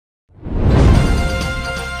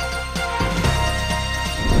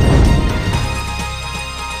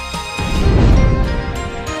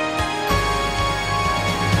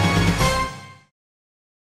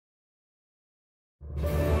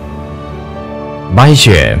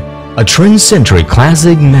Baixue, a trend-centric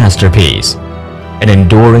classic masterpiece, an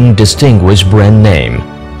enduring distinguished brand name.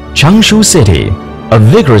 Changshu City, a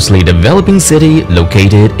vigorously developing city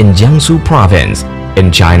located in Jiangsu Province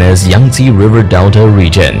in China's Yangtze River Delta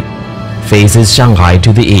region, faces Shanghai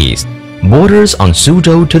to the east, borders on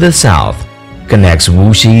Suzhou to the south, connects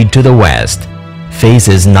Wuxi to the west,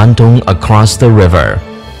 faces Nantong across the river.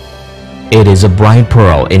 It is a bright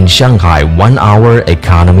pearl in Shanghai one-hour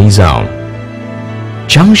economy zone.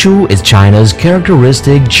 Changshu is China's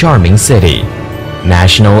characteristic charming city,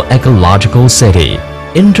 national ecological city,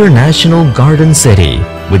 international garden city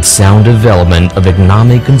with sound development of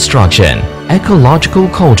economic construction, ecological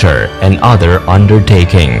culture, and other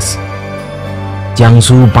undertakings.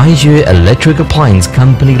 Jiangsu Baixue Electric Appliance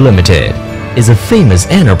Company Limited is a famous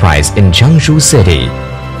enterprise in Changshu City,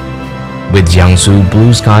 with Jiangsu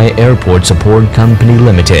Blue Sky Airport Support Company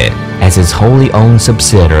Limited as its wholly owned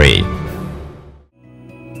subsidiary.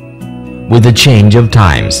 With the change of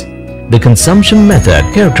times, the consumption method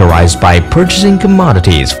characterized by purchasing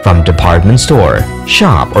commodities from department store,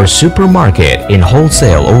 shop or supermarket in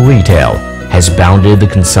wholesale or retail has bounded the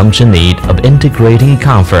consumption need of integrating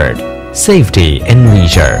comfort, safety and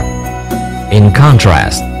leisure. In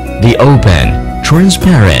contrast, the open,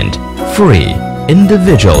 transparent, free,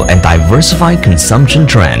 individual and diversified consumption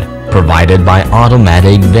trend provided by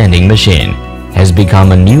automatic vending machine has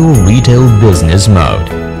become a new retail business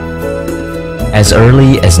mode. As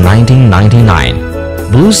early as 1999,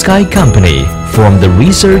 Blue Sky Company formed the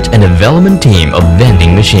research and development team of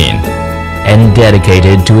vending machine and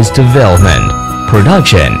dedicated to its development,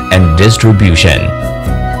 production and distribution.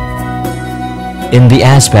 In the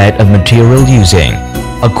aspect of material using,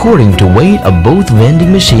 according to weight of both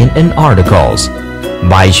vending machine and articles,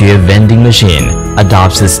 Baixue vending machine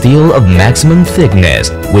adopts the steel of maximum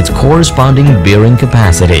thickness with corresponding bearing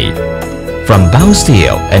capacity from Bao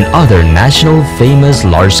Steel and other national famous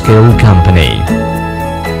large-scale company.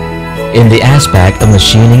 In the aspect of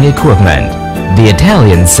machining equipment, the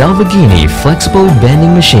Italian Salvagnini flexible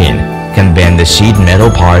bending machine can bend the sheet metal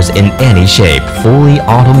parts in any shape fully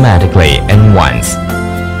automatically and once.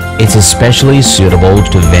 It's especially suitable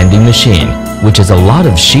to vending machine, which has a lot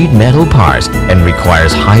of sheet metal parts and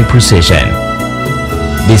requires high precision.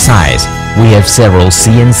 Besides, we have several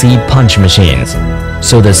CNC punch machines,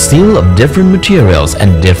 so the steel of different materials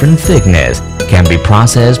and different thickness can be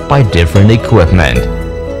processed by different equipment,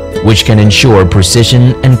 which can ensure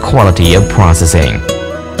precision and quality of processing.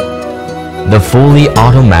 The fully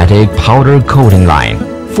automatic powder coating line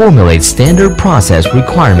formulates standard process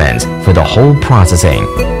requirements for the whole processing,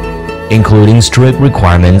 including strict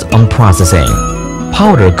requirements on processing,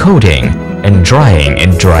 powder coating, and drying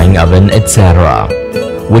in drying oven, etc.,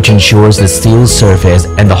 which ensures the steel surface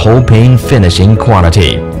and the whole paint finishing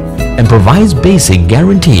quality, and provides basic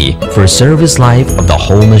guarantee for service life of the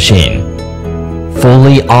whole machine.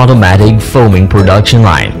 Fully automatic foaming production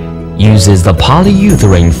line uses the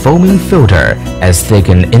polyurethane foaming filter as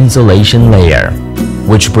thickened insulation layer,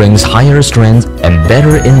 which brings higher strength and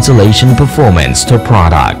better insulation performance to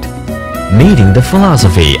product, meeting the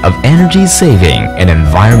philosophy of energy saving and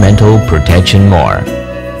environmental protection more.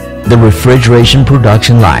 The refrigeration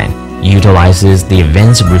production line utilizes the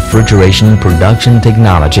advanced refrigeration production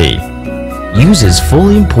technology, uses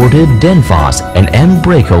fully imported Denfos and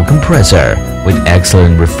Embraco compressor with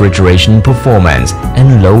excellent refrigeration performance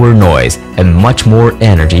and lower noise and much more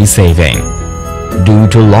energy saving. Due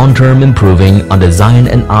to long-term improving on design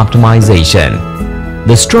and optimization,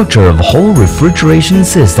 the structure of whole refrigeration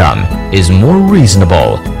system is more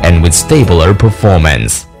reasonable and with stabler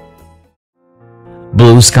performance.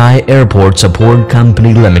 Blue Sky Airport Support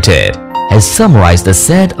Company Limited has summarized a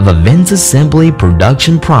set of advanced assembly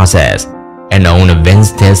production process and own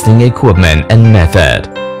advanced testing equipment and method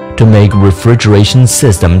to make refrigeration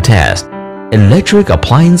system test, electric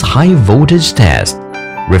appliance high voltage test,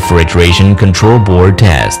 refrigeration control board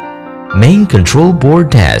test, main control board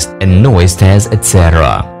test and noise test,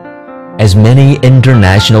 etc. As many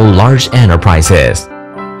international large enterprises,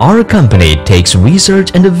 our company takes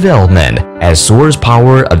research and development as source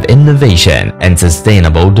power of innovation and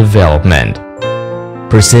sustainable development,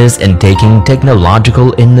 persists in taking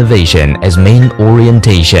technological innovation as main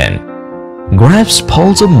orientation, grasps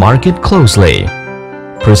pulse of market closely,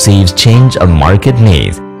 perceives change of market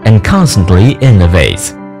needs, and constantly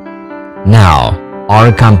innovates. Now,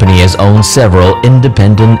 our company has owned several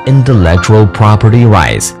independent intellectual property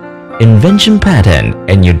rights, invention patent,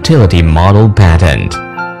 and utility model patent.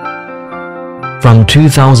 From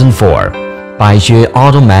 2004, Baixue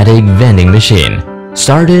automatic vending machine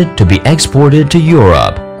started to be exported to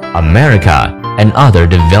Europe, America, and other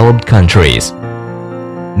developed countries,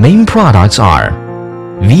 Main products are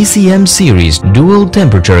VCM Series Dual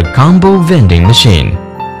Temperature Combo Vending Machine,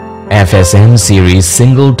 FSM Series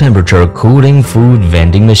Single Temperature Cooling Food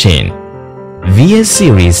Vending Machine, VS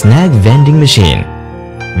Series Snack Vending Machine,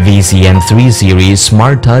 VCM3 Series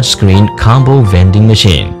Smart Touch Screen Combo Vending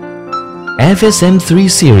Machine, FSM3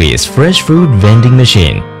 Series Fresh Food Vending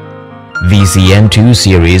Machine, VCM2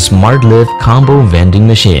 Series Smart Lift Combo Vending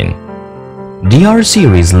Machine, DR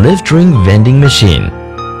Series Lift Drink Vending Machine,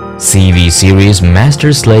 CV Series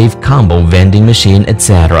Master Slave Combo Vending Machine,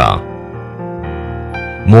 etc.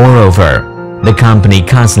 Moreover, the company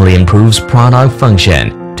constantly improves product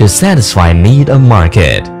function to satisfy need of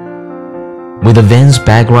market. With advanced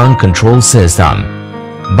background control system,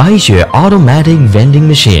 Baixue Automatic Vending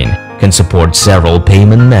Machine can support several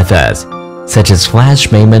payment methods, such as flash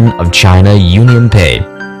payment of China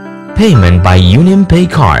UnionPay, payment by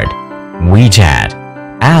UnionPay card, WeChat,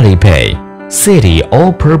 Alipay, Citi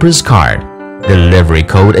All-Purpose Card, Delivery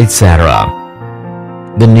Code, etc.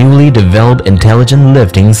 The newly developed intelligent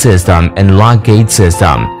lifting system and lock gate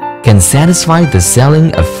system can satisfy the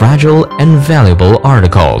selling of fragile and valuable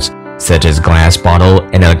articles such as glass bottle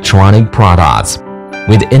and electronic products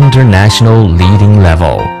with international leading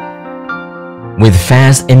level. With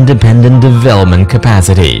fast independent development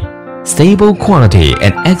capacity, stable quality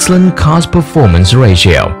and excellent cost-performance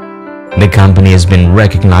ratio, the company has been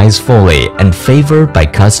recognized fully and favored by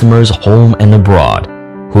customers home and abroad,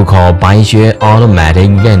 who call Baixue Automatic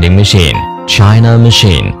Vending Machine China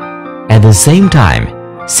Machine. At the same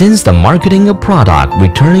time, since the marketing of product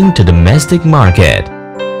returning to domestic market,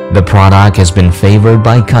 the product has been favored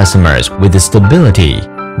by customers with the stability,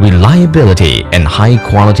 reliability, and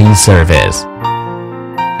high-quality service.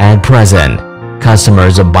 At present,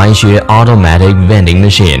 customers of Baixue Automatic Vending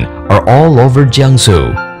Machine are all over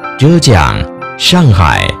Jiangsu, Zhejiang,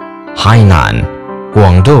 Shanghai, Hainan,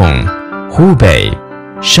 Guangdong, Hubei,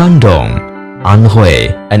 Shandong,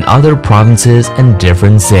 Anhui, and other provinces and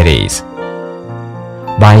different cities.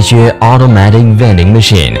 Baixue Automatic Vending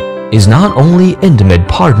Machine is not only intimate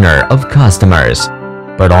partner of customers,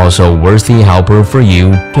 but also worthy helper for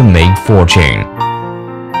you to make fortune.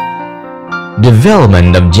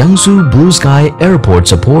 Development of Jiangsu Blue Sky Airport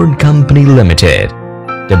Support Company Limited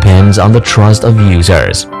depends on the trust of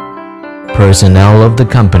users. Personnel of the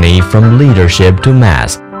company from leadership to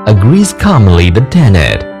mass agrees commonly the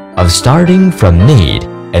tenet of starting from need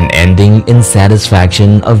and ending in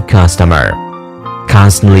satisfaction of customer,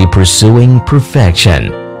 constantly pursuing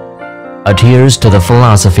perfection, adheres to the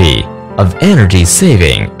philosophy of energy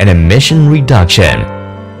saving and emission reduction,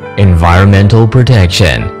 environmental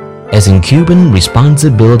protection as incumbent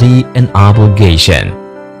responsibility and obligation,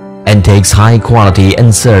 and takes high quality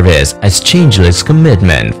and service as changeless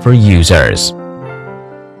commitment for users.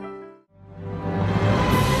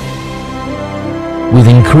 With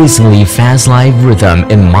increasingly fast life rhythm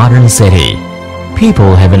in modern city,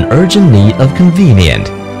 people have an urgent need of convenient,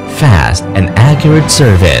 fast, and accurate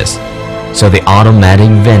service. So the automatic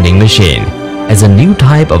vending machine, as a new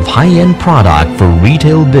type of high-end product for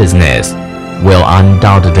retail business, will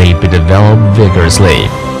undoubtedly be developed vigorously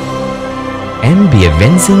and be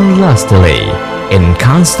advancing lustily in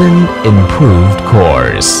constant improved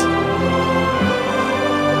course.